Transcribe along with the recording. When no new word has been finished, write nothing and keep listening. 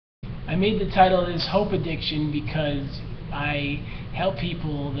I made the title as Hope Addiction because I help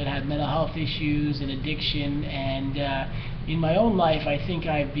people that have mental health issues and addiction, and in my own life I think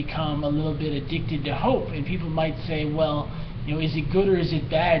I've become a little bit addicted to hope. And people might say, well, is it good or is it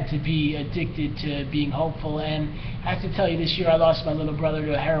bad to be addicted to being hopeful? And I have to tell you, this year I lost my little brother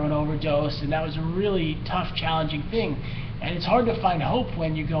to a heroin overdose, and that was a really tough, challenging thing. And it's hard to find hope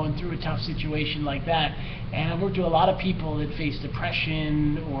when you're going through a tough situation like that. And I've worked with a lot of people that face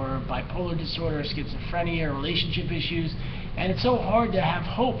depression or bipolar disorder or schizophrenia or relationship issues. And it's so hard to have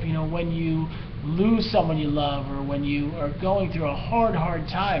hope, when you lose someone you love or when you are going through a hard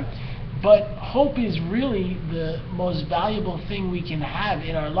time. But hope is really the most valuable thing we can have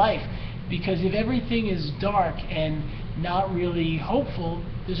in our life, because if everything is dark and not really hopeful,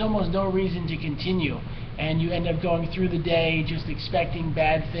 there's almost no reason to continue, and you end up going through the day just expecting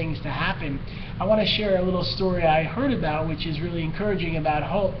bad things to happen. I want to share a little story I heard about, which is really encouraging about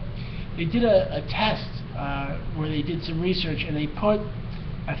hope. They did a test where they did some research, and they put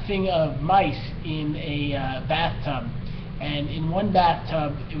a thing of mice in a bathtub. And in one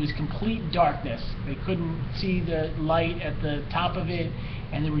bathtub, it was complete darkness. They couldn't see the light at the top of it,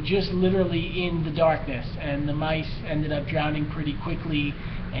 and they were just literally in the darkness. And the mice ended up drowning pretty quickly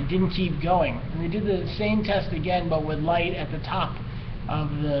and didn't keep going. And they did the same test again, but with light at the top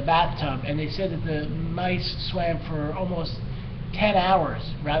of the bathtub. And they said that the mice swam for almost 10 hours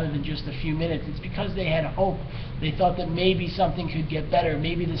rather than just a few minutes. It's because they had hope. They thought that maybe something could get better,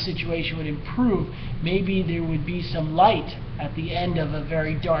 maybe the situation would improve, maybe there would be some light at the end of a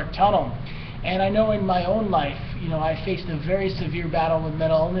very dark tunnel. And I know in my own life, I faced a very severe battle with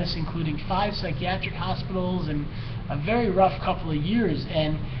mental illness, including 5 psychiatric hospitals and a very rough couple of years.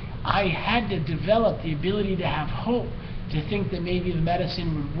 And I had to develop the ability to have hope, to think that maybe the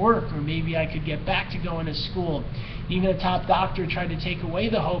medicine would work, or maybe I could get back to going to school. Even a top doctor tried to take away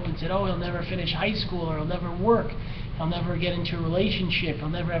the hope and said, oh, he'll never finish high school, or he'll never work, he'll never get into a relationship, he'll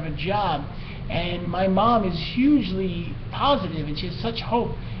never have a job. And my mom is hugely positive, and she has such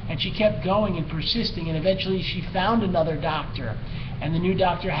hope, and she kept going and persisting, and eventually she found another doctor, and the new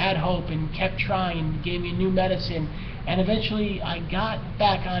doctor had hope and kept trying and gave me new medicine. And eventually I got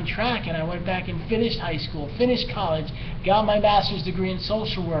back on track, and I went back and finished high school, finished college, got my master's degree in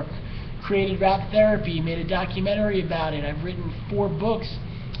social work, created rap therapy, made a documentary about it. I've written 4 books.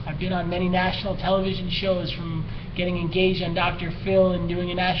 I've been on many national television shows, from getting engaged on Dr. Phil and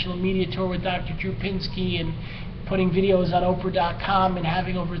doing a national media tour with Dr. Drew Pinsky, and putting videos on Oprah.com, and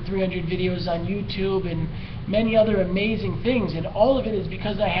having over 300 videos on YouTube, and many other amazing things. And all of it is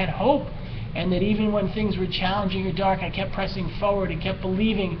because I had hope. And that even when things were challenging or dark, I kept pressing forward and kept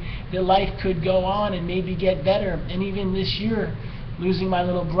believing that life could go on and maybe get better. And even this year, losing my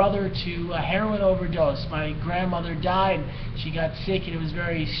little brother to a heroin overdose. My grandmother died. She got sick and it was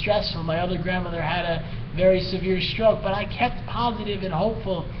very stressful. My other grandmother had a very severe stroke. But I kept positive and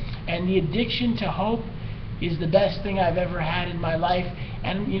hopeful. And the addiction to hope is the best thing I've ever had in my life.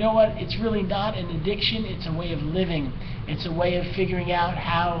 And you know what? It's really not an addiction. It's a way of living. It's a way of figuring out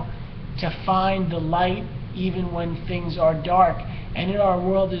how to find the light even when things are dark. And in our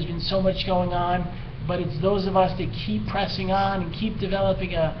world there's been so much going on, but it's those of us that keep pressing on and keep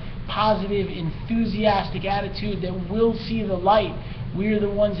developing a positive, enthusiastic attitude that will see the light. We're the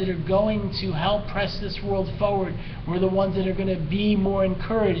ones that are going to help press this world forward. We're the ones that are going to be more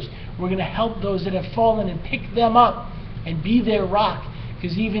encouraged. We're going to help those that have fallen and pick them up and be their rock.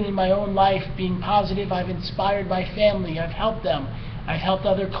 Because even in my own life, being positive, I've inspired my family. I've helped them. I've helped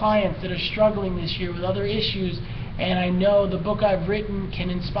other clients that are struggling this year with other issues, and I know the book I've written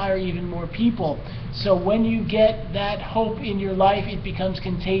can inspire even more people. So when you get that hope in your life, it becomes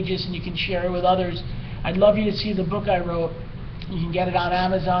contagious and you can share it with others. I'd love you to see the book I wrote. You can get it on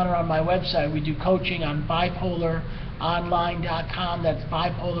Amazon or on my website. We do coaching on bipolaronline.com. That's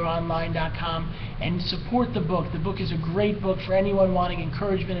bipolaronline.com. And support the book. The book is a great book for anyone wanting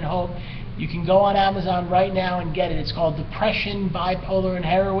encouragement and hope. You can go on Amazon right now and get it. It's called Depression, Bipolar, and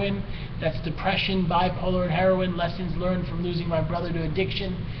Heroin. That's Depression, Bipolar, and Heroin, Lessons Learned from Losing My Brother to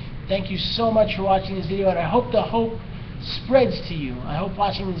Addiction. Thank you so much for watching this video, and I hope the hope spreads to you. I hope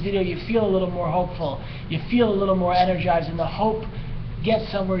watching this video you feel a little more hopeful, you feel a little more energized, and the hope gets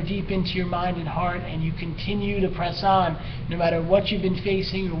somewhere deep into your mind and heart, and you continue to press on no matter what you've been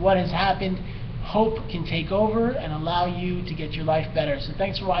facing or what has happened. Hope can take over and allow you to get your life better. So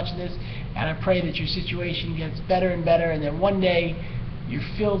thanks for watching this, and I pray that your situation gets better and better, and that one day you're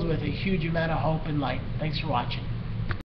filled with a huge amount of hope and light. Thanks for watching.